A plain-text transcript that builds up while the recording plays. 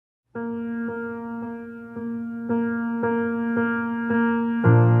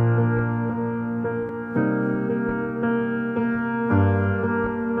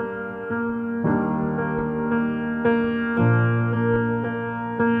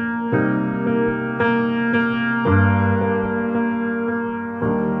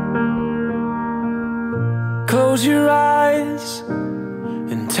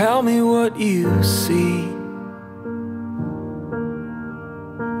tell me what you see.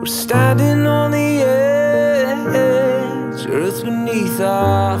 We're standing on the edge, earth beneath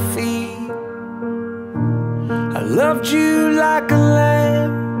our feet. I loved you like a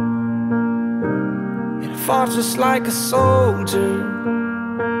lamb, and I fought just like a soldier.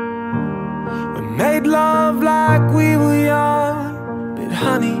 We made love like we were young, but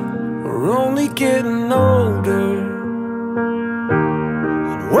honey, we're only getting older.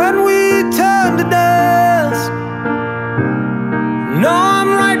 And when we turn to dust, no, I'm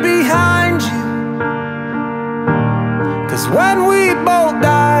right behind you. 'Cause when we both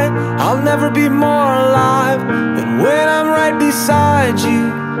die, I'll never be more alive than when I'm right beside you,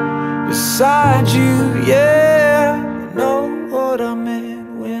 yeah. You know what I meant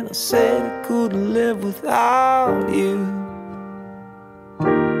when I said I couldn't live without you.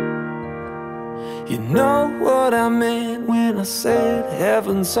 You know what I meant when I said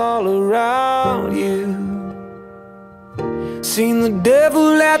heaven's all around you. Seen the devil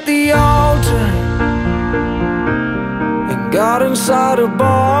at the altar and got inside a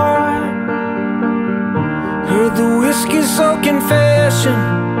bar. Heard the whiskey-soaked confession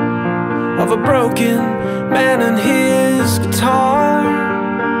of a broken man and his guitar.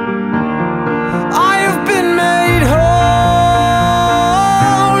 I have been made whole,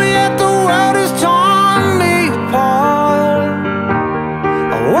 yet the world has torn me apart.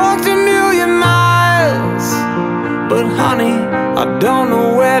 I walked a million miles, but honey, I don't know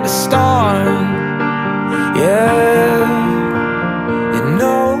where to start. Yeah, you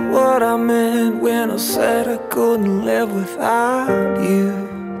know what I meant when I said I couldn't live without you.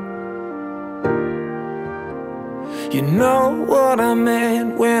 You know what I meant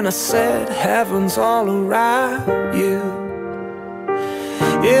when I said heaven's all around you.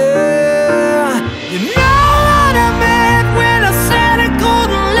 Yeah, you know what I meant when I said I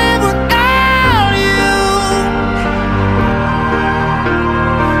couldn't live without you.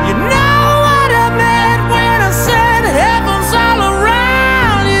 You know what I meant when I said heaven's all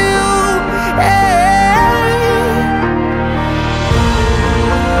around you.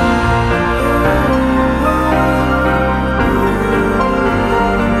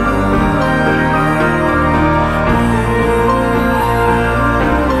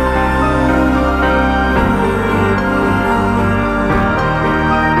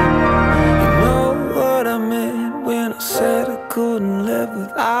 Couldn't live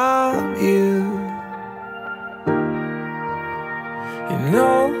without you. You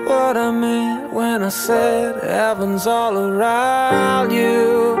know what I meant when I said heaven's all around you.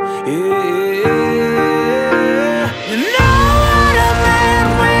 Yeah.